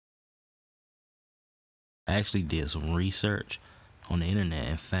I actually did some research on the internet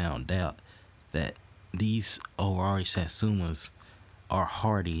and found out that these owari satsumas are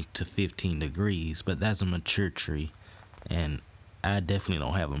hardy to 15 degrees, but that's a mature tree, and I definitely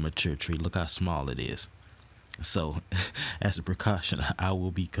don't have a mature tree. Look how small it is. So, as a precaution, I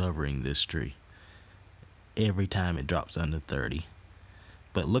will be covering this tree every time it drops under 30.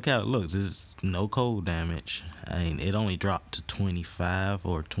 But look how it looks. There's no cold damage. I mean, it only dropped to 25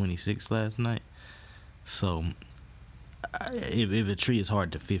 or 26 last night. So, if a tree is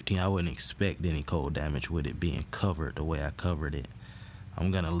hard to 15, I wouldn't expect any cold damage with it being covered the way I covered it.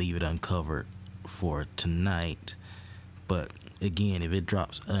 I'm going to leave it uncovered for tonight. But again, if it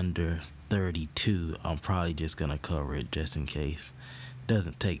drops under 32, I'm probably just going to cover it just in case. It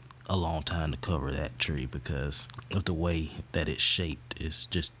doesn't take a long time to cover that tree because of the way that it's shaped. It's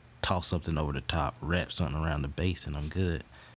just toss something over the top, wrap something around the base, and I'm good.